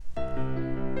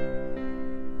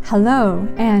Hello,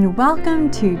 and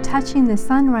welcome to Touching the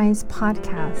Sunrise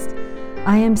podcast.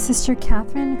 I am Sister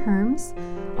Catherine Herms,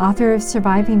 author of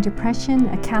Surviving Depression,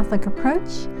 A Catholic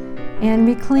Approach, and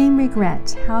Reclaim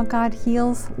Regret, How God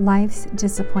Heals Life's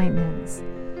Disappointments,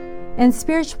 and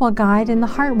spiritual guide in the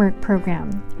Heartwork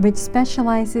program, which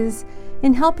specializes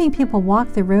in helping people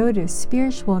walk the road of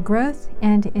spiritual growth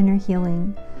and inner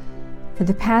healing. For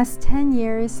the past 10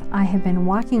 years, I have been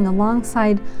walking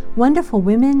alongside wonderful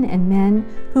women and men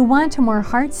who want a more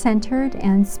heart-centered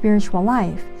and spiritual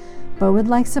life, but would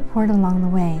like support along the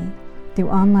way through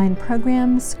online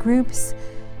programs, groups,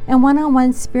 and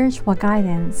one-on-one spiritual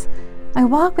guidance. I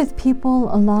walk with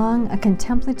people along a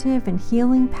contemplative and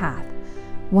healing path,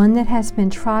 one that has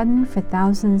been trodden for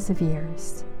thousands of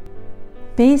years.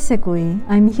 Basically,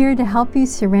 I'm here to help you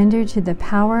surrender to the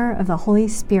power of the Holy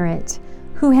Spirit,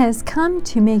 who has come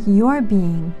to make your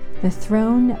being the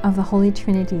throne of the Holy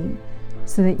Trinity,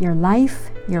 so that your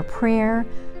life, your prayer,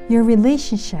 your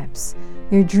relationships,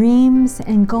 your dreams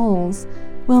and goals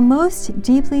will most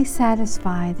deeply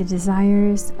satisfy the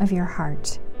desires of your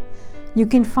heart. You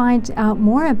can find out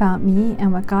more about me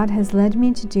and what God has led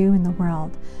me to do in the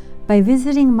world by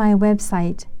visiting my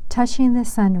website,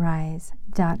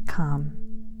 touchingthesunrise.com.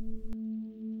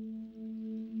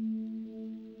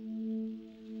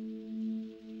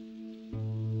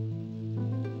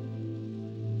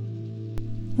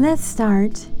 Let's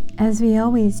start, as we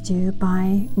always do,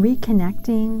 by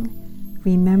reconnecting,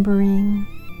 remembering,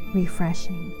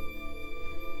 refreshing.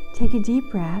 Take a deep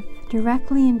breath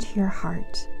directly into your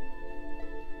heart,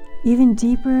 even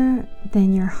deeper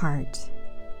than your heart,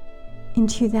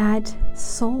 into that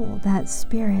soul, that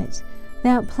spirit,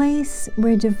 that place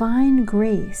where divine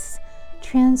grace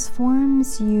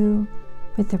transforms you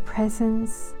with the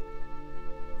presence,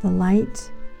 the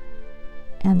light,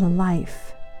 and the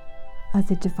life of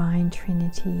the Divine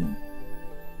Trinity.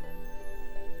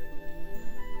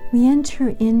 We enter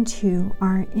into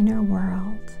our inner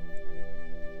world,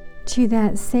 to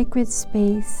that sacred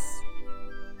space,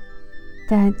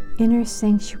 that inner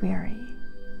sanctuary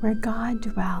where God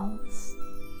dwells.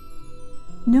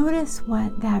 Notice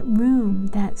what that room,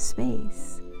 that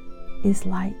space, is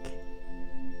like.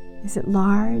 Is it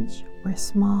large or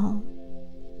small?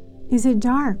 Is it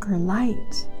dark or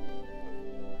light?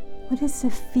 What is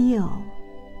the feel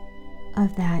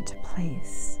of that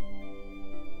place?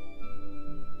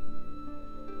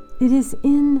 It is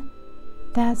in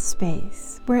that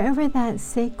space, wherever that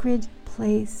sacred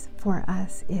place for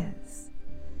us is,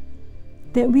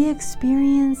 that we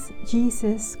experience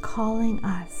Jesus calling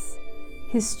us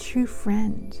his true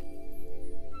friend,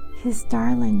 his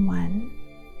darling one,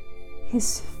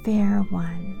 his fair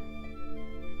one.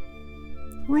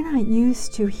 We're not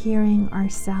used to hearing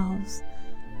ourselves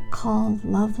called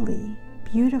lovely,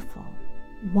 beautiful,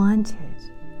 wanted,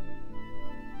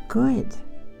 good.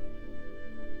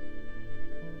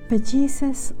 But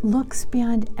Jesus looks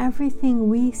beyond everything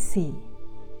we see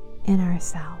in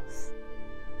ourselves,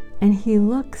 and he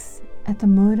looks at the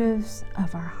motives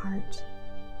of our heart.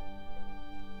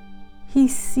 He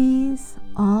sees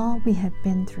all we have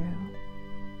been through,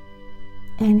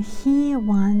 and he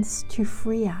wants to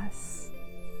free us.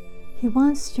 He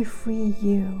wants to free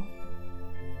you.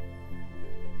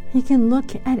 He can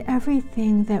look at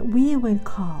everything that we would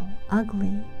call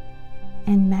ugly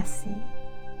and messy,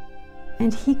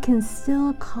 and he can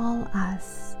still call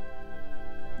us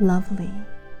lovely.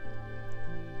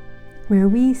 Where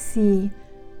we see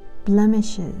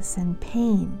blemishes and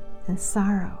pain and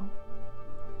sorrow,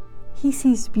 he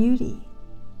sees beauty.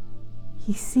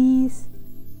 He sees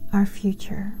our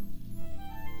future.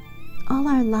 All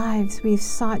our lives we've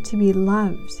sought to be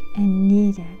loved and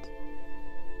needed.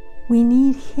 We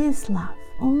need his love,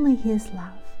 only his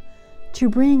love, to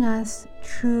bring us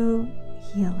true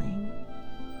healing.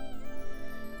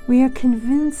 We are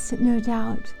convinced, no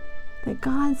doubt, that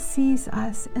God sees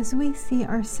us as we see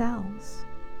ourselves,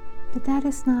 but that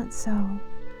is not so.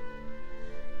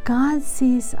 God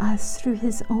sees us through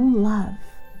his own love,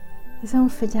 his own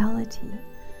fidelity.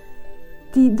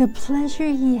 The pleasure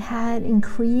he had in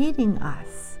creating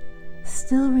us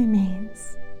still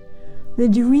remains. The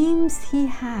dreams he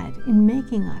had in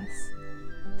making us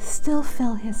still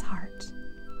fill his heart.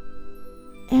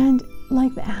 And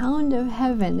like the hound of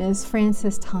heaven, as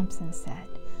Francis Thompson said,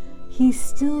 he's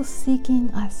still seeking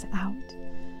us out.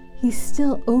 He's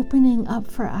still opening up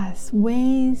for us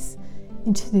ways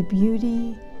into the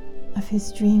beauty of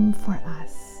his dream for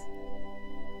us.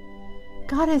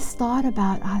 God has thought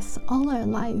about us all our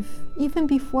life. Even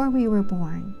before we were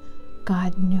born,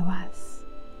 God knew us.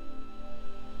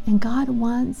 And God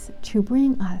wants to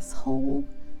bring us whole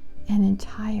and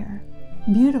entire,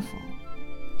 beautiful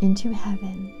into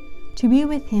heaven to be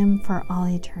with Him for all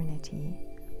eternity.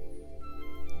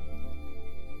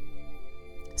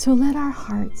 So let our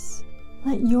hearts,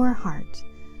 let your heart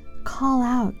call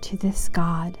out to this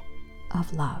God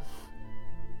of love.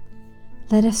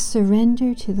 Let us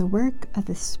surrender to the work of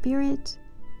the Spirit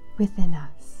within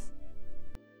us.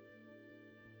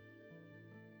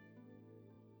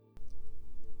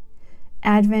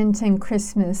 Advent and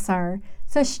Christmas are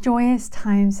such joyous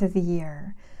times of the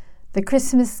year. The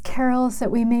Christmas carols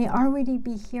that we may already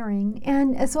be hearing,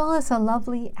 and as well as the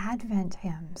lovely Advent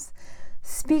hymns,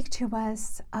 speak to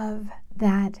us of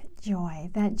that joy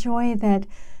that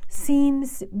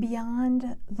seems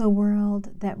beyond the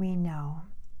world that we know.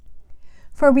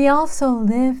 For we also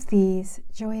live these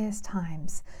joyous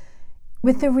times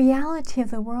with the reality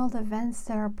of the world events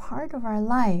that are part of our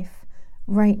life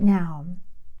right now,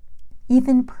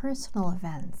 even personal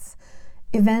events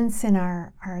in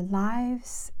our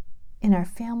lives, in our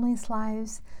families'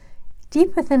 lives,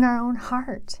 deep within our own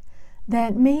heart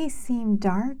that may seem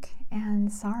dark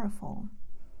and sorrowful.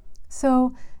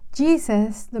 So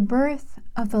Jesus, the birth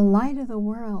of the light of the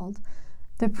world,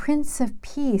 the Prince of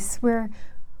Peace, we're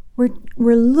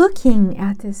looking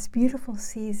at this beautiful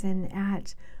season,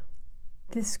 at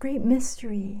this great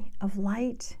mystery of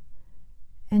light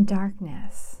and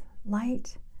darkness,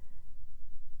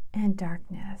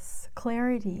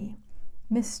 clarity,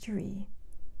 mystery,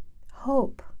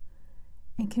 hope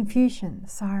and confusion,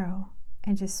 sorrow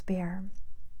and despair.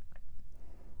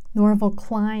 Norval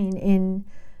Klein,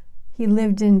 he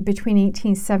lived in between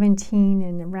 1817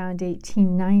 and around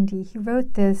 1890. He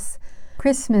wrote this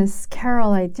Christmas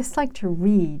carol I'd just like to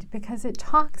read because it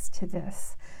talks to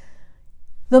this.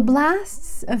 The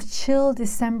blasts of chill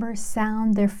December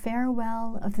sound their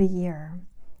farewell of the year,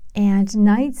 and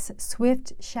night's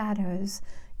swift shadows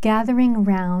gathering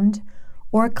round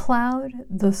o'ercloud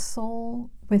the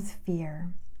soul with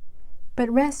fear. But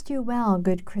rest you well,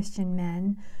 good Christian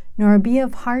men, nor be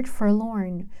of heart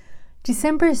forlorn.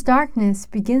 December's darkness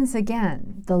begins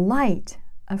again, the light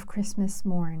of Christmas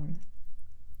morn.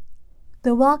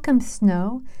 The welcome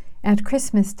snow at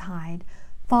Christmas tide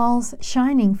falls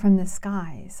shining from the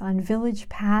skies. On village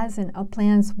paths and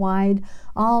uplands wide,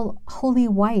 all holy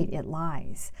white it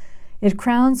lies. It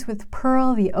crowns with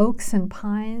pearl the oaks and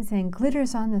pines, and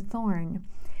glitters on the thorn.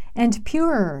 And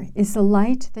purer is the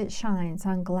light that shines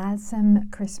on gladsome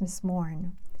Christmas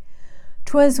morn.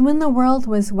 'Twas when the world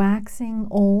was waxing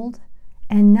old,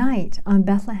 and night on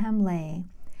Bethlehem lay.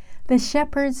 The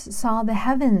shepherds saw the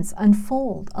heavens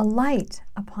unfold, a light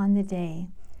upon the day.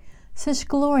 Such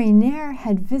glory ne'er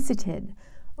had visited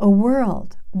a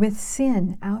world with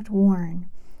sin outworn,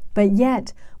 but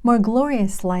yet more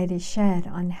glorious light is shed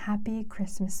on happy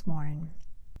Christmas morn.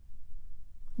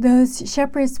 Those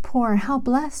shepherds poor, how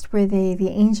blessed were they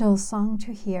the angel's song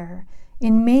to hear,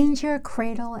 in manger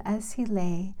cradle as he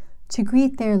lay, to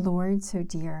greet their Lord so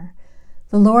dear.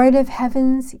 The Lord of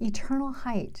heaven's eternal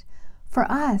height, for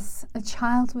us a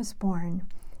child was born,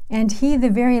 and he, the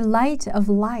very light of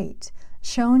light,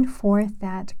 shone forth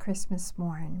that Christmas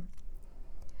morn.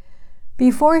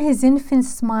 Before his infant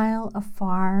smile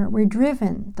afar were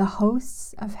driven the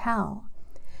hosts of hell,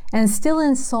 and still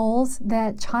in souls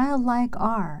that childlike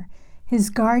are, his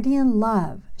guardian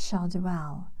love shall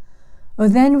dwell. O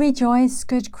then rejoice,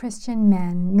 good Christian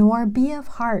men, nor be of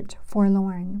heart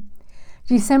forlorn.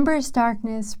 December's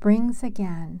darkness brings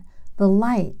again the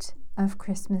light of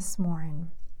Christmas morn.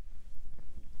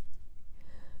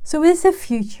 So is the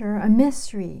future a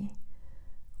mystery,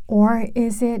 or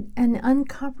is it an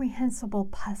incomprehensible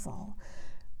puzzle?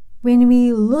 When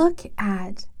we look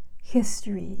at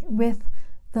history with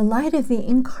the light of the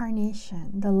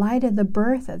incarnation, the light of the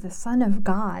birth of the Son of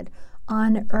God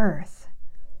on earth,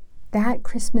 that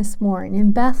Christmas morn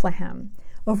in Bethlehem,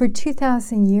 over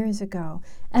 2,000 years ago,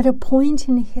 at a point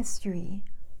in history,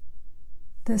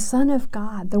 the Son of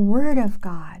God, the Word of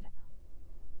God,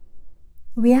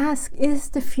 we ask, is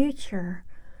the future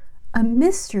a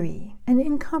mystery, an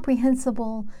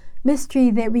incomprehensible mystery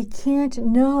that we can't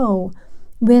know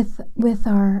with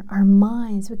our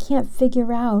minds, we can't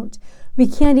figure out, we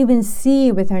can't even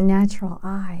see with our natural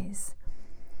eyes?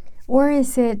 Or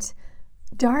is it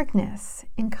darkness,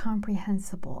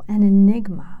 incomprehensible, an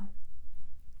enigma?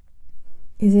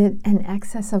 Is it an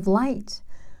excess of light,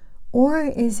 or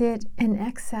is it an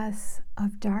excess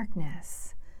of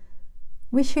darkness?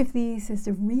 Which of these is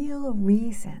the real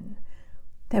reason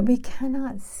that we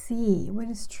cannot see what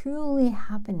is truly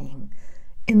happening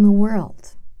in the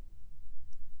world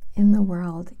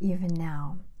even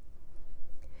now?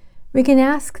 We can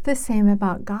ask the same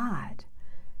about God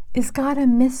Is God a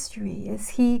mystery? Is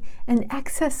He an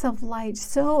excess of light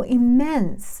so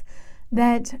immense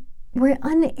that we're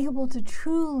unable to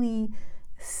truly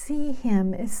see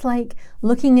Him? It's like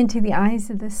looking into the eyes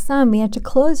of the sun. We have to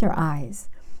close our eyes.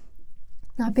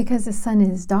 Not because the sun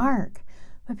is dark,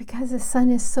 but because the sun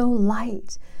is so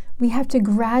light. We have to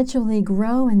gradually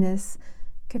grow in this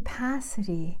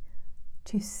capacity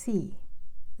to see,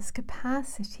 this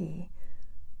capacity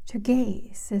to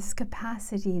gaze, this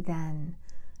capacity then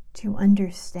to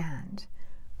understand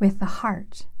with the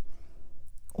heart.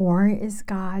 Or is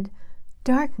God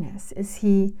darkness? Is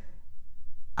He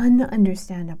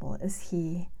ununderstandable? Is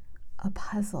He a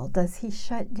puzzle? Does He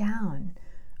shut down?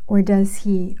 Or does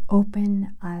He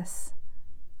open us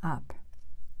up?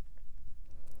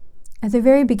 At the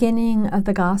very beginning of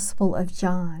the Gospel of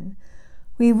John,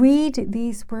 we read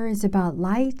these words about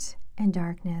light and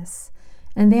darkness,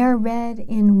 and they are read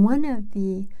in one of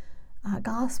the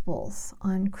Gospels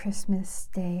on Christmas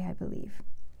Day, I believe.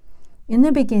 In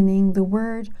the beginning, the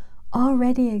Word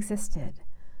already existed.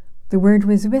 The Word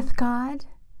was with God,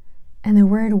 and the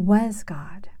Word was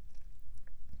God.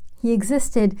 He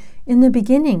existed in the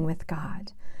beginning with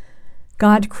God.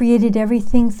 God created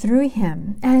everything through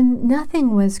Him, and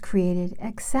nothing was created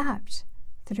except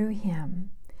through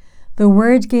Him. The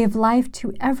Word gave life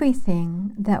to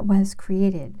everything that was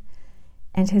created,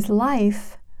 and His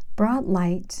life brought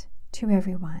light to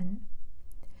everyone.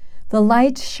 The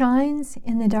light shines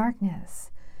in the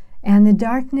darkness, and the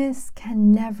darkness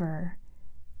can never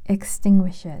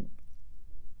extinguish it.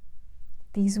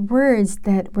 These words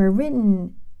that were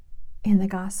written in the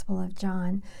Gospel of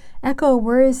John echo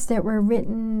words that were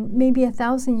written maybe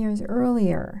 1,000 years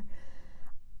earlier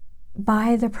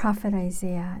by the prophet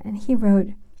Isaiah. And he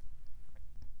wrote,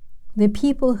 "The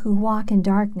people who walk in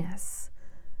darkness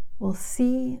will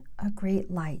see a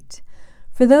great light.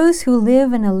 For those who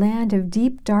live in a land of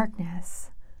deep darkness,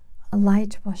 a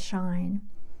light will shine."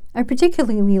 I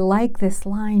particularly like this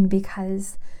line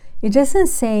because it doesn't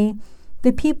say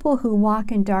the people who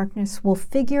walk in darkness will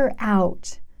figure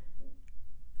out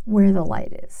where the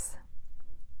light is.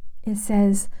 It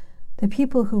says the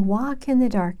people who walk in the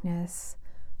darkness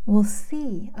will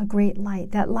see a great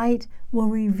light. That light will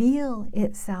reveal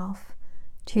itself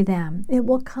to them. It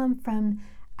will come from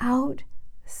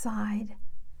outside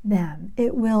them.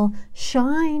 It will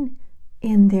shine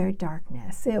in their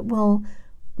darkness. It will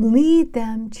lead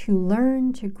them to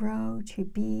learn, to grow, to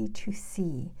be, to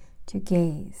see, to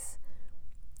gaze,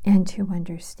 and to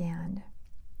understand.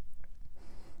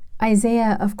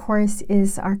 Isaiah, of course,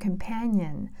 is our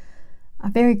companion, a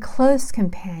very close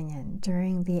companion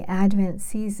during the Advent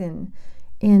season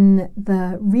in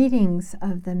the readings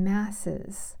of the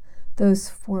Masses, those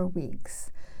 4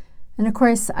 weeks. And of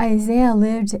course, Isaiah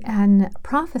lived and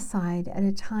prophesied at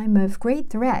a time of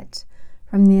great threat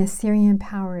from the Assyrian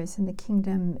powers in the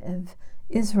kingdom of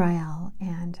Israel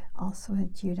and also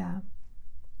of Judah.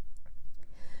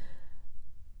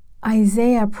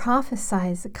 Isaiah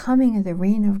prophesies the coming of the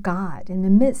reign of God in the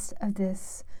midst of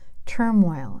this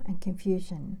turmoil and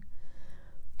confusion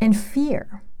and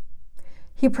fear.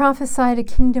 He prophesied a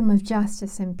kingdom of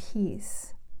justice and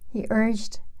peace. He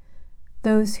urged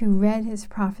those who read his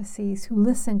prophecies, who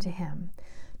listened to him,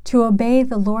 to obey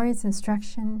the Lord's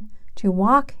instruction, to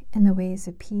walk in the ways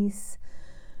of peace,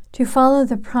 to follow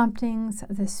the promptings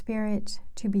of the Spirit,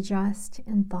 to be just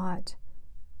in thought,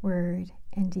 word,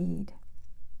 and deed.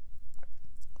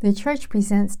 The Church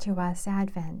presents to us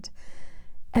Advent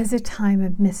as a time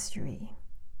of mystery,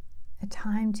 a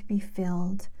time to be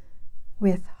filled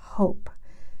with hope.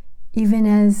 Even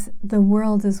as the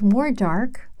world is more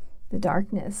dark, the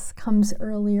darkness comes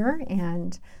earlier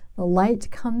and the light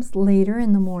comes later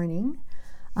in the morning.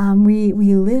 We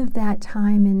live that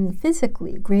time in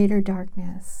physically greater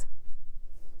darkness.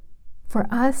 For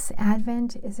us,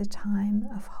 Advent is a time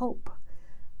of hope,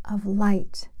 of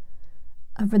light,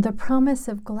 of the promise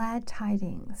of glad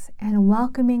tidings and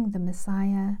welcoming the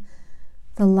Messiah,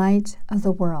 the light of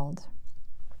the world.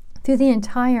 Through the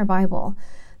entire Bible,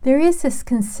 there is this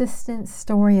consistent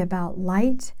story about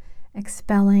light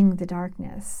expelling the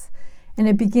darkness. And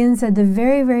it begins at the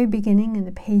very, very beginning in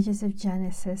the pages of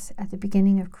Genesis, at the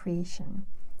beginning of creation,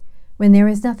 when there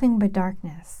was nothing but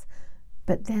darkness.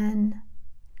 But then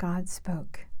God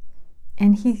spoke,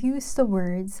 and he used the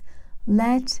words,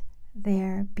 "Let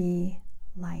there be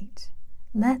light.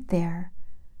 Let there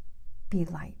be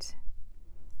light."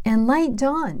 And light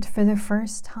dawned for the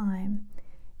first time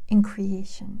in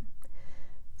creation.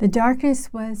 The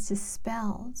darkness was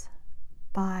dispelled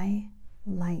by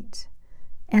light,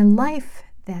 and life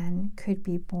then could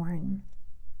be born.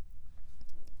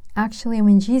 Actually,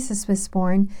 when Jesus was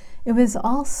born, it was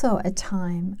also a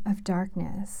time of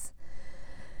darkness.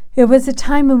 It was a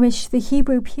time in which the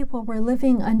Hebrew people were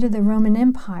living under the Roman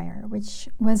Empire, which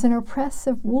was an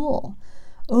oppressive rule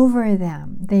over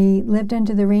them. They lived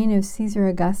under the reign of Caesar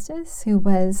Augustus, who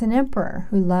was an emperor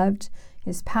who loved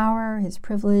his power, his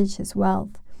privilege, his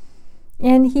wealth,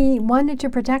 and he wanted to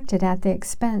protect it at the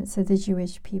expense of the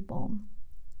Jewish people.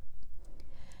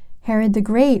 Herod the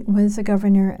Great was the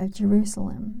governor of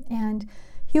Jerusalem, and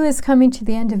he was coming to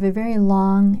the end of a very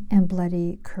long and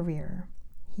bloody career.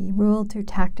 He ruled through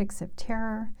tactics of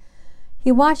terror.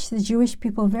 He watched the Jewish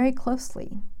people very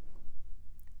closely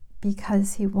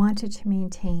because he wanted to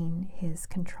maintain his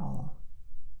control.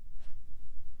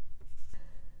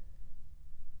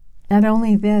 Not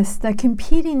only this, the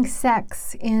competing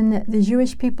sects in the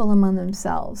Jewish people among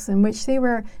themselves, in which they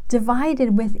were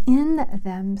divided within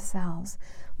themselves,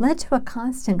 led to a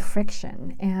constant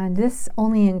friction, and this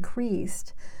only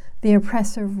increased the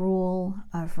oppressive rule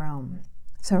of Rome.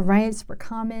 So riots were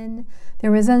common,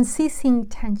 there was unceasing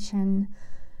tension,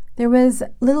 there was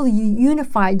little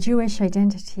unified Jewish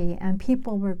identity, and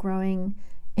people were growing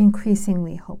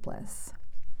increasingly hopeless.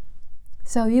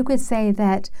 So you could say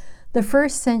that the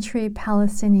first century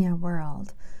Palestinian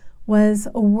world was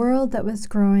a world that was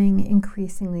growing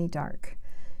increasingly dark.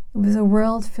 It was a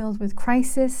world filled with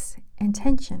crisis and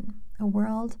tension, a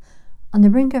world on the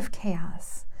brink of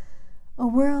chaos, a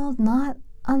world not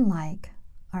unlike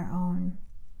our own.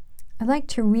 I'd like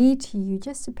to read to you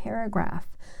just a paragraph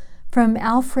from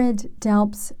Alfred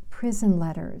Delp's prison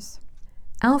letters.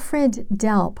 Alfred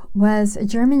Delp was a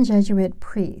German Jesuit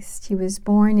priest. He was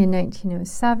born in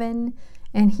 1907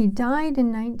 and he died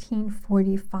in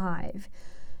 1945.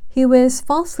 He was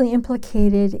falsely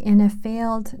implicated in a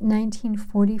failed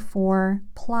 1944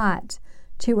 plot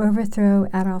to overthrow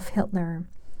Adolf Hitler.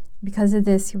 Because of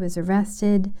this, he was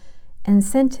arrested and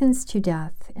sentenced to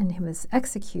death, and he was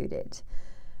executed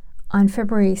on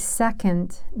February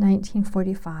 2nd,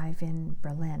 1945 in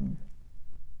Berlin.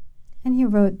 And he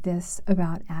wrote this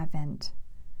about Advent.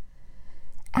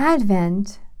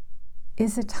 Advent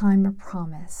is a time of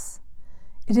promise.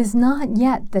 It is not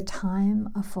yet the time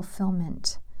of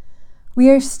fulfillment. We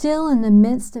are still in the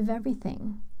midst of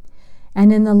everything,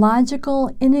 and in the logical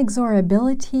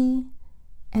inexorability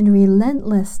and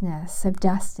relentlessness of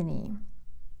destiny.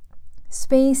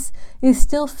 Space is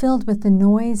still filled with the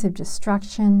noise of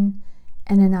destruction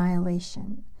and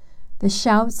annihilation, the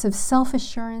shouts of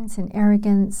self-assurance and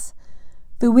arrogance,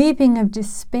 the weeping of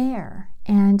despair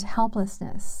and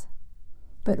helplessness.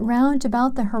 But round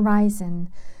about the horizon,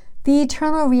 the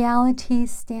eternal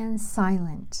realities stand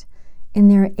silent in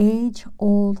their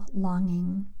age-old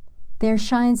longing. There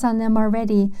shines on them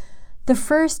already the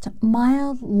first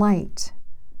mild light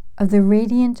of the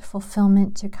radiant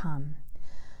fulfillment to come.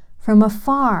 From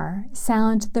afar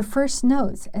sound the first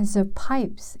notes as of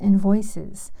pipes and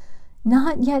voices,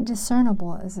 not yet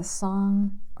discernible as a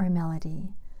song or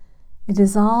melody. It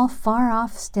is all far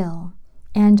off still,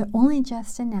 and only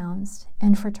just announced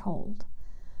and foretold.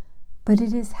 But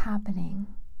it is happening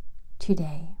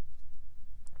today.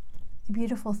 The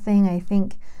beautiful thing, I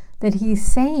think, that he's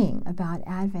saying about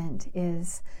Advent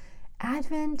is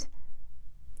Advent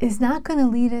is not going to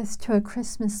lead us to a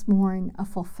Christmas morn of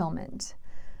fulfillment,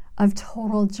 of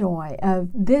total joy, of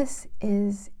this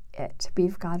is it.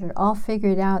 We've got it all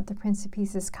figured out. The Prince of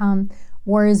Peace has come.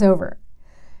 War is over.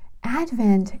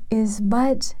 Advent is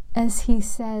but, as he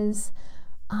says,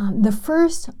 the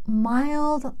first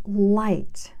mild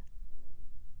light,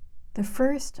 the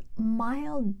first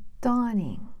mild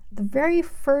dawning, the very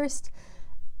first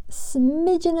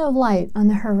smidgen of light on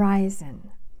the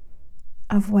horizon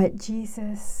of what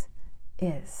Jesus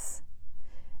is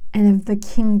and of the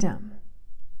kingdom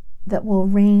that will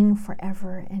reign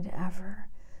forever and ever,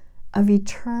 of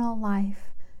eternal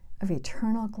life, of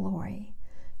eternal glory,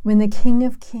 when the King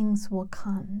of Kings will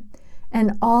come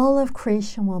and all of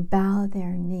creation will bow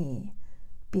their knee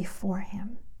before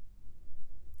him.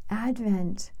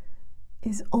 Advent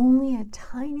is only a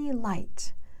tiny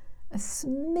light, a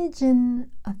smidgen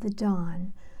of the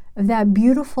dawn of that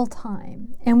beautiful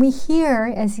time. And we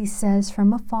hear, as he says,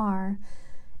 from afar,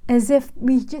 as if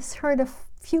we just heard a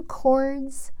few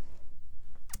chords,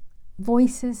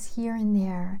 voices here and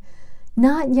there,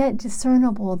 not yet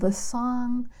discernible, the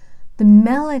song, the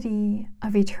melody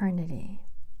of eternity.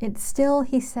 It's still,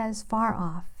 he says, far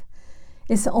off.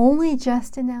 It's only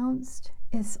just announced.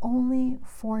 It's only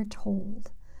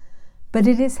foretold. But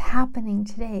it is happening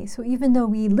today. So even though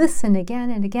we listen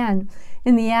again and again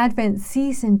in the Advent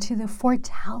season to the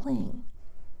foretelling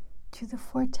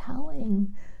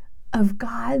of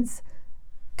God's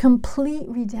complete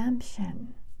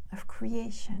redemption, of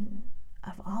creation,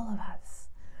 of all of us,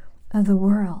 of the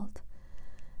world.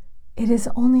 It is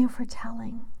only a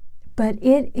foretelling, but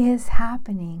it is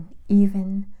happening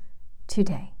even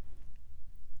today.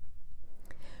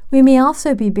 We may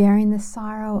also be bearing the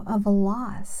sorrow of a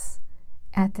loss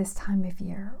at this time of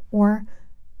year, or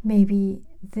maybe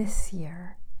this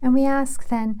year. And we ask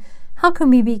then, how can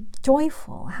we be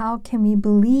joyful? How can we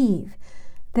believe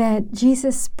that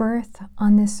Jesus' birth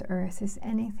on this earth is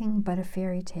anything but a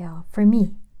fairy tale for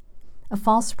me, a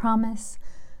false promise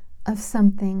of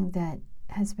something that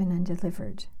has been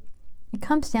undelivered? It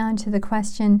comes down to the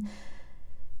question,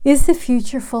 is the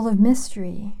future full of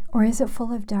mystery, or is it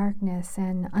full of darkness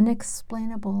and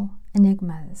unexplainable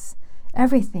enigmas?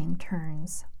 Everything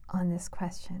turns on this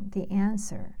question, the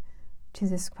answer to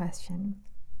this question.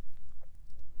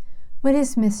 What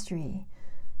is mystery?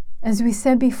 As we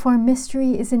said before,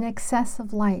 mystery is an excess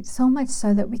of light, so much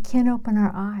so that we can't open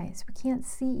our eyes. We can't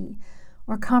see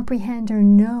or comprehend or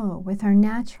know with our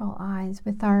natural eyes,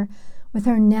 with our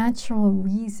natural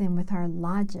reason, with our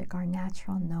logic, our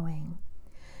natural knowing.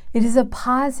 It is a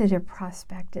positive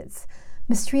prospect.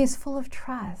 Mystery is full of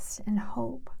trust and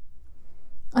hope.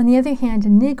 On the other hand,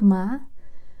 enigma,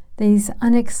 these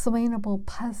unexplainable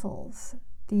puzzles,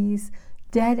 these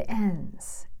dead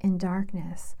ends in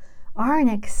darkness, are an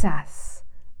excess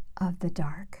of the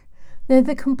dark. They're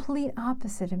the complete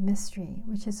opposite of mystery,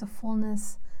 which is a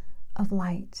fullness of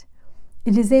light.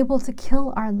 It is able to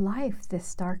kill our life,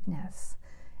 this darkness,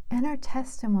 and our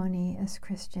testimony as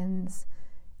Christians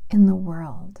in the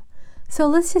world. So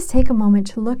let's just take a moment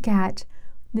to look at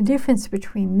the difference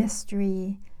between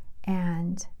mystery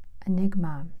and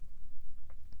enigma.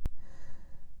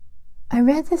 I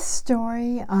read the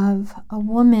story of a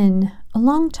woman a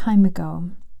long time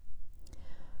ago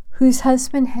whose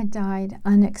husband had died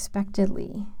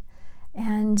unexpectedly.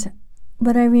 And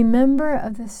what I remember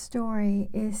of the story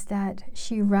is that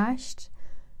she rushed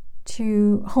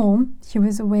to home. She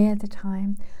was away at the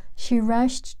time. She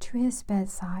rushed to his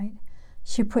bedside.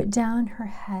 She put down her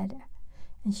head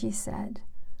and she said,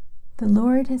 "The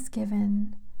Lord has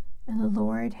given and the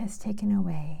Lord has taken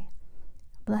away.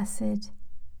 Blessed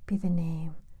be the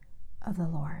name of the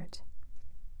Lord."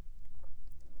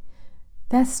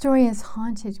 That story has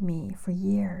haunted me for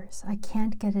years. I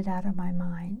can't get it out of my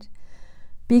mind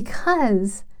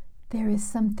because there is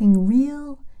something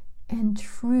real and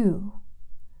true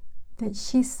that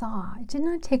she saw. It did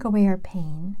not take away her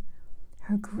pain,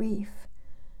 her grief,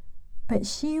 but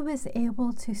she was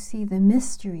able to see the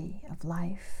mystery of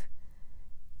life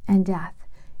and death,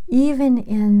 even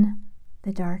in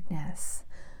the darkness.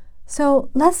 So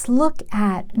let's look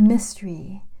at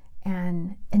mystery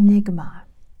and enigma.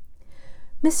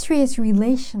 Mystery is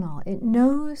relational. It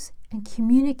knows and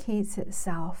communicates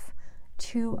itself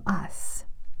to us.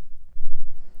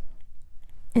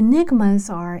 Enigmas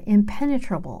are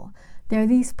impenetrable. They're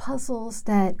these puzzles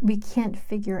that we can't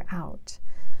figure out.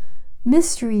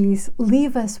 Mysteries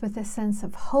leave us with a sense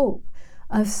of hope,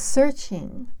 of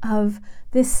searching, of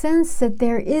this sense that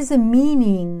there is a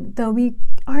meaning, though we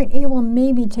aren't able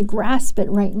maybe to grasp it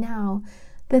right now,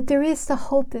 that there is the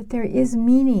hope that there is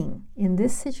meaning in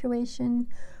this situation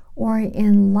or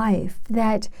in life,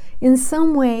 that in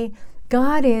some way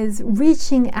God is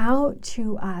reaching out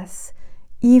to us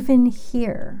even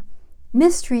here.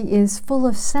 Mystery is full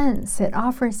of sense. It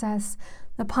offers us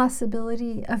the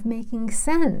possibility of making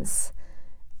sense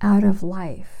out of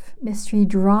life. Mystery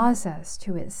draws us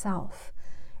to itself,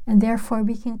 and therefore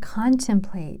we can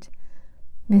contemplate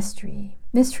mystery.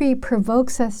 Mystery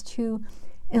provokes us to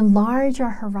enlarge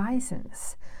our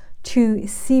horizons, to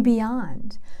see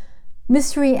beyond.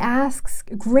 Mystery asks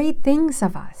great things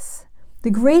of us, the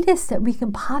greatest that we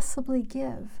can possibly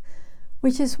give,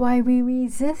 which is why we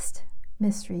resist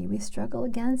mystery. We struggle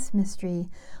against mystery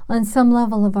on some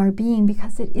level of our being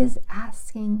because it is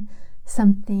asking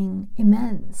something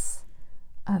immense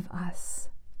of us.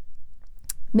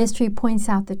 Mystery points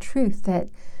out the truth that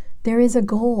there is a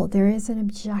goal, there is an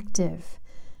objective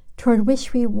toward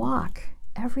which we walk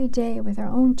every day with our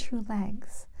own two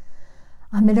legs.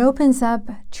 It opens up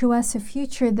to us a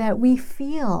future that we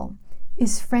feel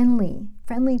is friendly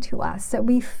to us, that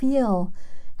we feel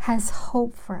has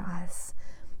hope for us.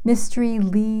 Mystery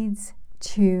leads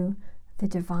to the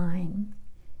divine.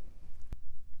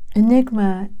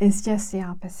 Enigma is just the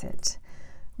opposite.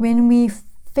 When we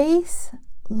face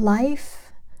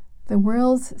life, the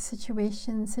world's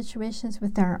situations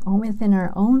within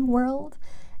our own world,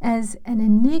 as an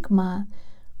enigma,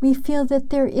 we feel that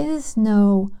there is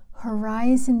no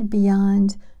horizon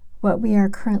beyond what we are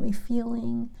currently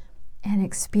feeling and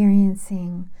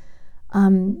experiencing.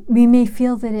 We may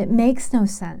feel that it makes no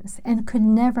sense and could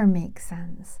never make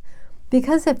sense.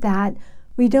 Because of that,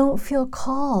 we don't feel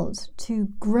called to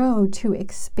grow, to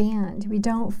expand. We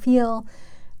don't feel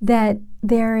that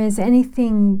there is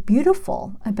anything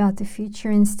beautiful about the future.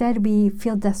 Instead, we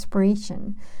feel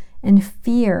desperation and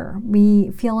fear. We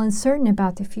feel uncertain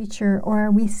about the future, or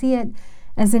we see it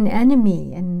as an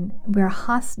enemy, and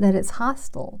that it's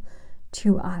hostile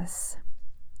to us.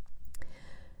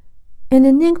 An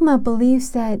enigma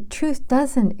believes that truth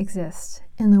doesn't exist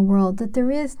in the world, that there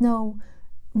is no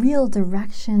real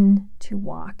direction to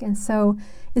walk. And so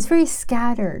it's very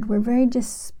scattered. We're very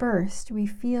dispersed. We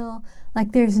feel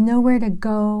like there's nowhere to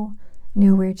go,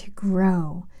 nowhere to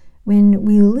grow when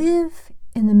we live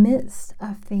in the midst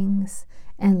of things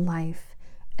and life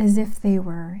as if they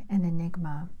were an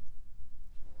enigma.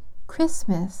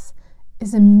 Christmas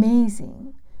is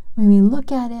amazing when we look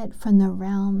at it from the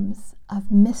realms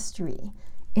of mystery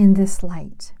in this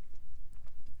light.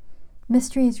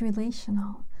 Mystery is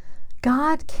relational.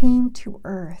 God came to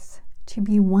earth to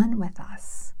be one with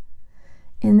us.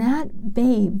 In that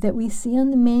babe that we see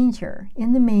in the manger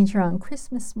on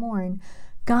Christmas morn,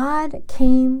 God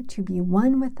came to be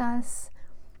one with us.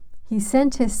 He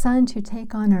sent his Son to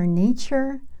take on our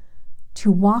nature,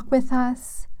 to walk with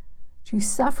us, to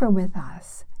suffer with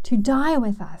us, to die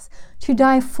with us, to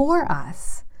die for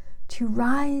us, to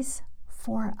rise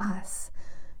for us,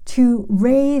 to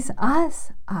raise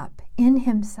us up in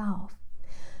himself.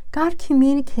 God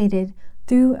communicated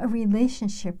through a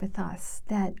relationship with us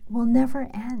that will never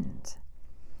end.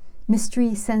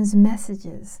 Mystery sends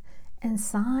messages and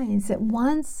signs that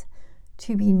wants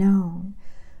to be known.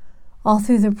 All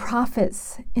through the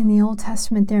prophets in the Old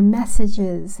Testament, their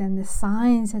messages and the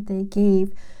signs that they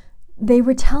gave, they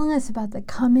were telling us about the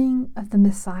coming of the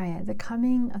Messiah, the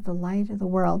coming of the light of the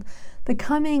world, the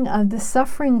coming of the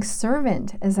suffering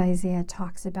servant, as Isaiah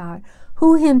talks about,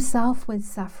 who himself would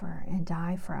suffer and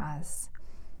die for us.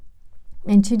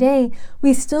 And today,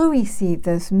 we still receive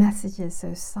those messages,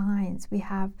 those signs. We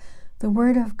have the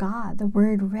Word of God, the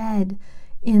Word read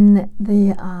in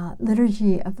the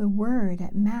liturgy of the Word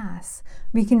at Mass.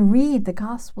 We can read the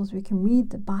Gospels, we can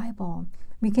read the Bible,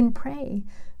 we can pray,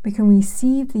 we can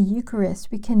receive the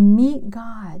Eucharist, we can meet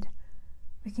God,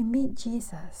 we can meet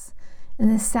Jesus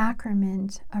in the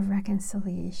sacrament of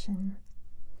reconciliation.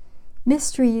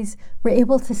 Mysteries, we're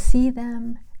able to see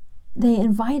them. They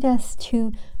invite us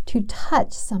to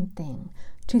touch something,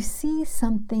 to see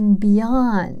something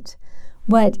beyond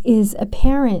what is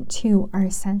apparent to our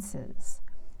senses.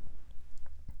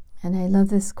 And I love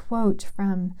this quote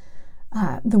from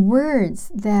the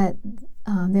words that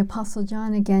the Apostle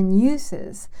John again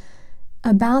uses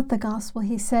about the gospel.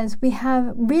 He says, "We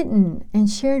have written and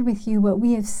shared with you what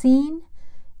we have seen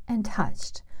and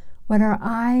touched, what our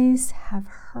eyes have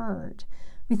heard."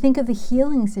 We think of the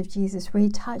healings of Jesus where he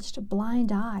touched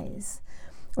blind eyes,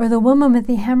 or the woman with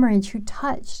the hemorrhage who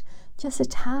touched just a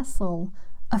tassel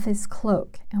of his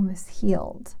cloak and was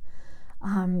healed.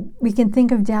 We can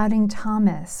think of doubting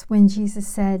Thomas when Jesus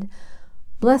said,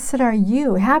 "Blessed are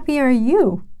you, happy are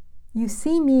you. You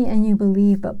see me and you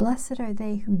believe, but blessed are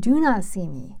they who do not see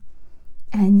me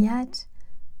and yet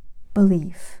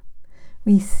believe."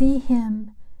 We see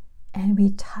him and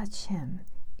we touch him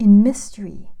in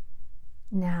mystery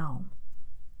now.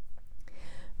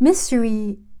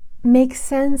 Mystery makes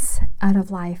sense out of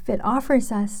life. It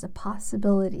offers us the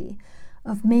possibility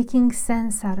of making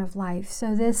sense out of life.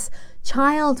 So this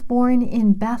child born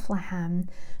in Bethlehem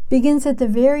begins at the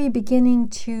very beginning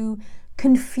to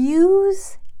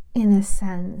confuse, in a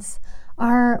sense,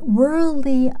 our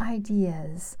worldly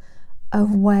ideas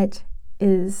of what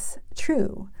is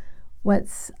true.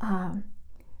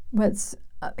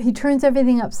 He turns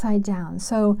everything upside down.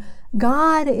 So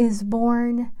God is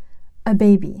born a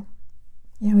baby.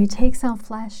 He takes on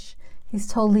flesh. He's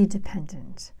totally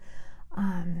dependent.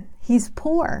 He's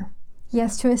poor. He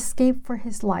has to escape for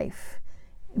his life.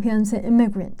 He becomes an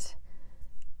immigrant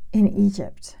in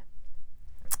Egypt,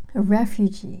 a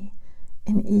refugee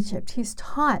in Egypt. He's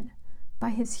taught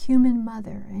by his human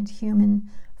mother and human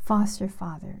foster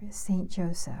father, Saint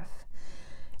Joseph.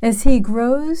 As he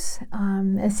grows,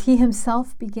 as he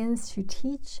himself begins to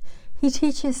teach, he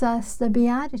teaches us the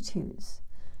Beatitudes.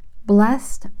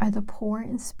 Blessed are the poor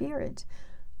in spirit.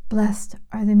 Blessed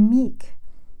are the meek.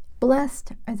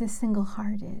 Blessed are the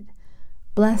single-hearted.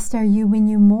 Blessed are you when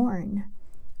you mourn.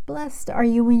 Blessed are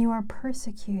you when you are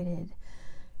persecuted.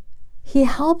 He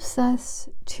helps us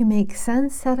to make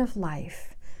sense out of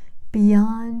life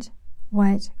beyond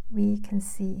what we can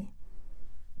see.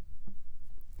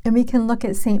 And we can look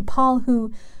at St. Paul,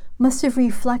 who must have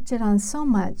reflected on so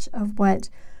much of what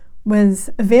was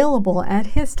available at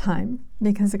his time,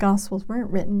 because the Gospels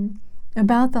weren't written,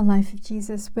 about the life of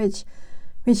Jesus, which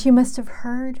he must have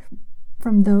heard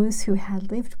from those who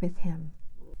had lived with him.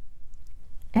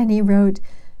 And he wrote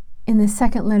in the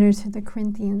second letter to the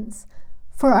Corinthians,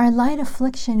 "For our light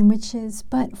affliction, which is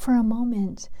but for a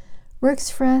moment,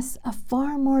 works for us a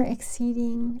far more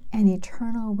exceeding and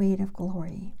eternal weight of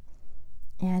glory."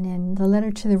 And in the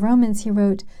letter to the Romans, he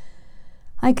wrote,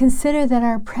 "I consider that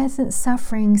our present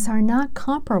sufferings are not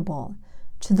comparable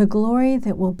to the glory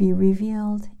that will be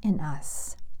revealed in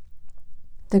us.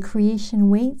 The creation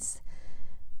waits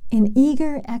in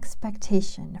eager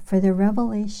expectation for the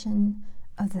revelation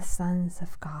of the sons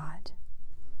of God."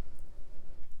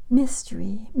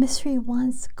 Mystery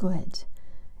wants good.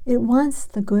 It wants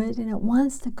the good, and it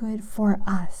wants the good for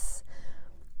us.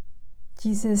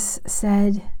 Jesus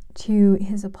said to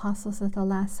his apostles at the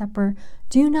Last Supper,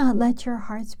 "Do not let your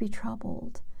hearts be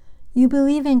troubled. You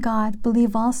believe in God,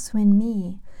 believe also in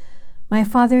me. My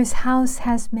Father's house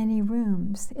has many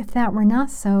rooms. If that were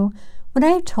not so, would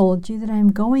I have told you that I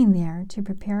am going there to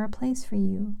prepare a place for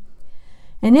you?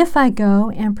 And if I go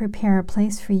and prepare a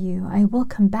place for you, I will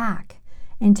come back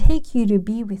and take you to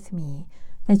be with me,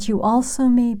 that you also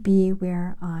may be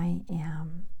where I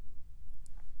am."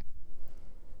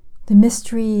 The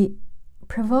mystery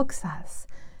provokes us.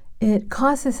 It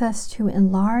causes us to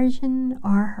enlarge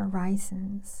our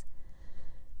horizons.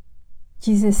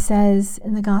 Jesus says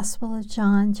in the Gospel of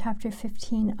John, chapter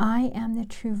 15, "I am the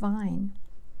true vine,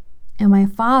 and my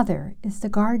Father is the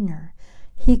gardener.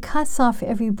 He cuts off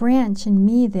every branch in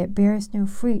me that bears no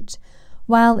fruit,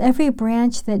 while every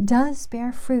branch that does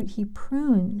bear fruit he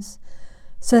prunes,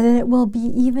 so that it will be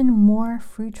even more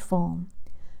fruitful.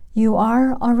 You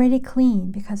are already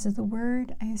clean because of the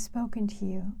word I have spoken to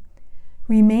you.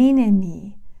 Remain in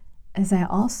me, as I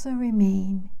also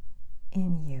remain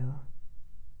in you."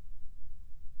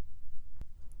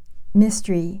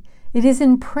 Mystery. It is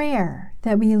in prayer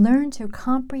that we learn to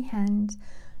comprehend,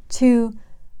 to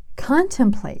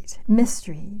contemplate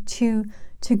mystery, to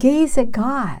gaze at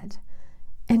God,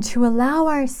 and to allow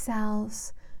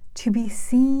ourselves to be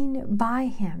seen by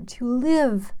him, to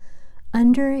live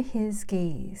under his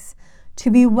gaze, to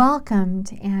be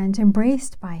welcomed and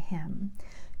embraced by him,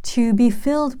 to be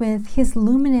filled with his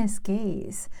luminous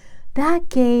gaze, that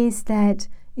gaze that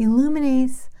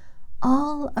illuminates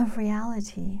all of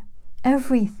reality,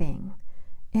 everything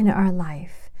in our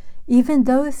life, even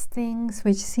those things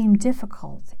which seem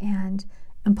difficult and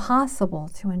impossible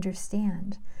to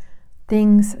understand,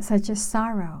 things such as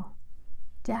sorrow,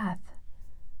 death,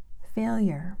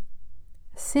 failure,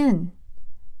 sin,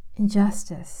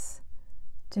 injustice,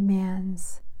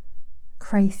 demands,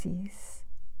 crises.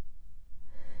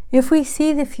 If we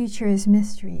see the future as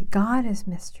mystery, God as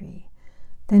mystery,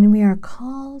 then we are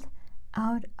called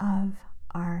out of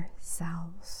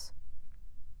ourselves.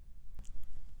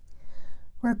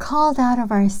 We're called out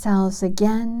of ourselves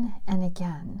again and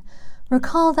again. We're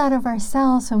called out of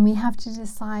ourselves when we have to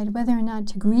decide whether or not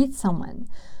to greet someone,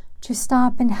 to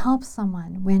stop and help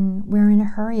someone when we're in a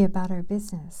hurry about our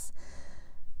business.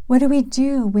 What do we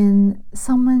do when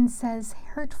someone says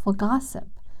hurtful gossip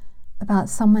about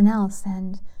someone else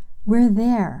and we're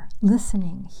there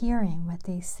listening, hearing what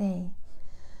they say?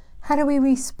 How do we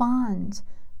respond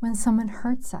when someone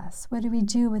hurts us? What do we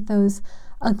do with those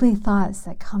ugly thoughts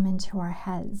that come into our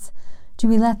heads? Do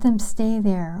we let them stay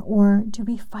there, or do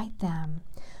we fight them?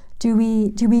 Do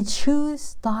we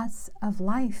choose thoughts of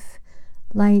life,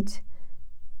 light,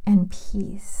 and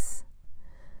peace?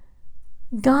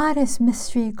 God as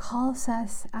mystery calls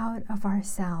us out of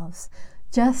ourselves,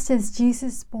 just as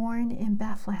Jesus born in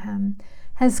Bethlehem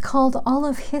has called all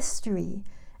of history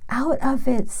out of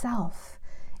itself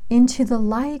into the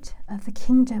light of the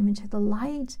kingdom, into the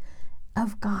light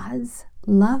of God's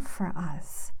love for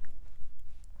us.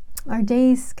 Our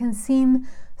days can seem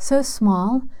so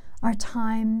small, our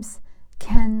times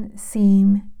can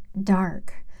seem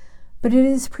dark, but it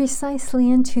is precisely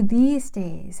into these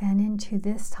days and into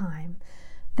this time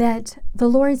that the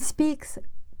Lord speaks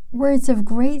words of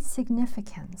great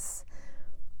significance.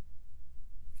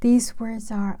 These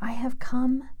words are, "I have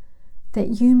come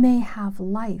that you may have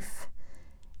life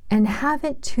and have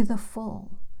it to the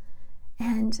full.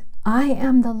 And I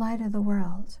am the light of the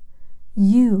world.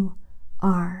 You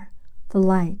are the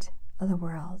light of the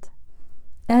world."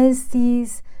 As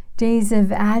these days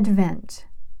of Advent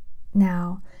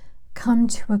now come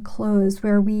to a close,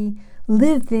 where we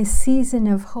live this season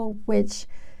of hope, which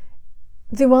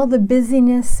through all the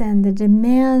busyness and the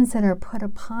demands that are put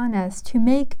upon us to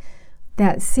make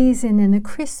that season and the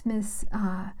Christmas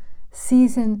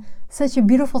season such a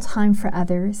beautiful time for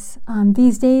others.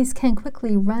 These days can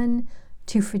quickly run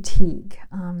to fatigue.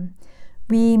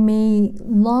 We may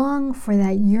long for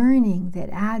that yearning, that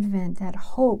Advent, that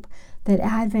hope that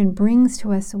Advent brings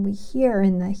to us, and we hear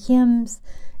in the hymns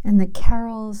and the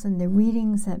carols and the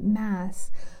readings at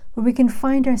Mass, where we can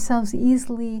find ourselves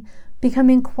easily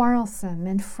becoming quarrelsome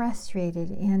and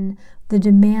frustrated in the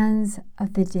demands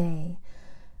of the day.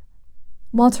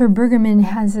 Walter Brueggemann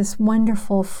has this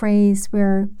wonderful phrase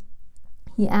where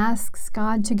he asks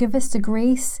God to give us the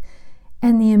grace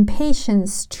and the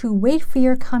impatience to wait for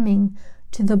your coming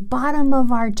to the bottom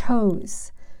of our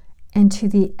toes and to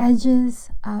the edges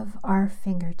of our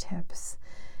fingertips.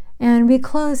 And we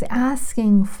close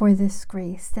asking for this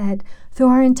grace, that through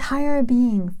our entire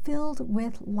being, filled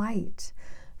with light,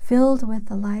 filled with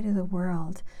the light of the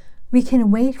world, we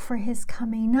can wait for his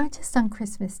coming, not just on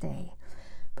Christmas Day,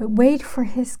 but wait for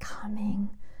his coming,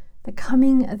 the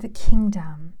coming of the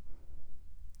kingdom,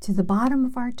 to the bottom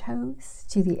of our toes,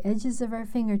 to the edges of our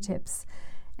fingertips,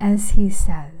 as he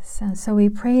says. And so we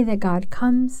pray that God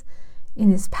comes in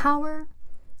his power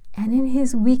and in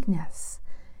his weakness,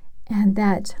 and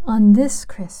that on this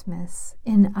Christmas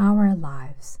in our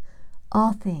lives,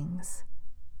 all things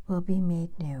will be made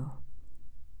new.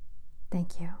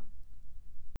 Thank you.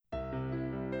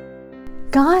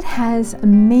 God has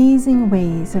amazing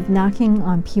ways of knocking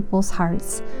on people's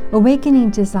hearts, awakening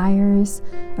desires,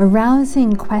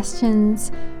 arousing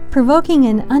questions, provoking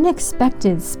an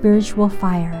unexpected spiritual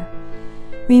fire.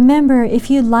 Remember, if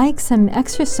you'd like some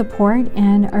extra support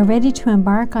and are ready to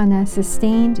embark on a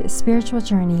sustained spiritual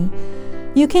journey,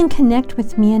 you can connect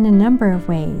with me in a number of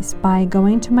ways by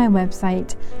going to my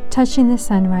website,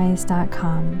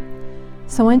 touchingthesunrise.com.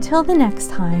 So until the next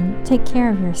time, take care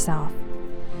of yourself.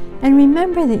 And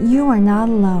remember that you are not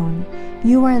alone.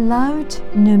 You are loved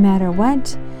no matter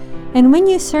what. And when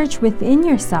you search within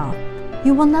yourself,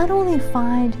 you will not only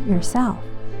find yourself,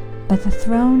 but the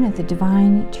throne of the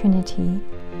divine Trinity.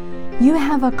 You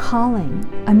have a calling,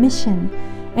 a mission,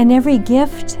 and every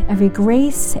gift, every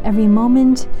grace, every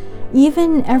moment,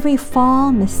 even every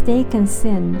fall, mistake, and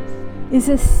sin is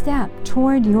a step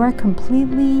toward your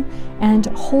completely and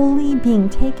wholly being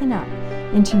taken up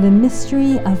into the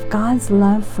mystery of God's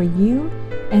love for you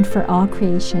and for all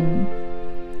creation.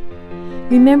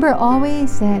 Remember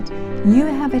always that you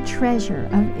have a treasure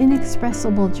of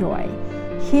inexpressible joy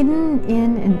hidden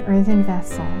in an earthen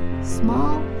vessel,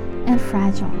 small and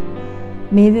fragile.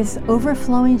 May this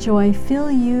overflowing joy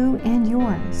fill you and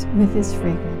yours with His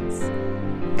fragrance.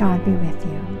 God be with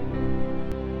you.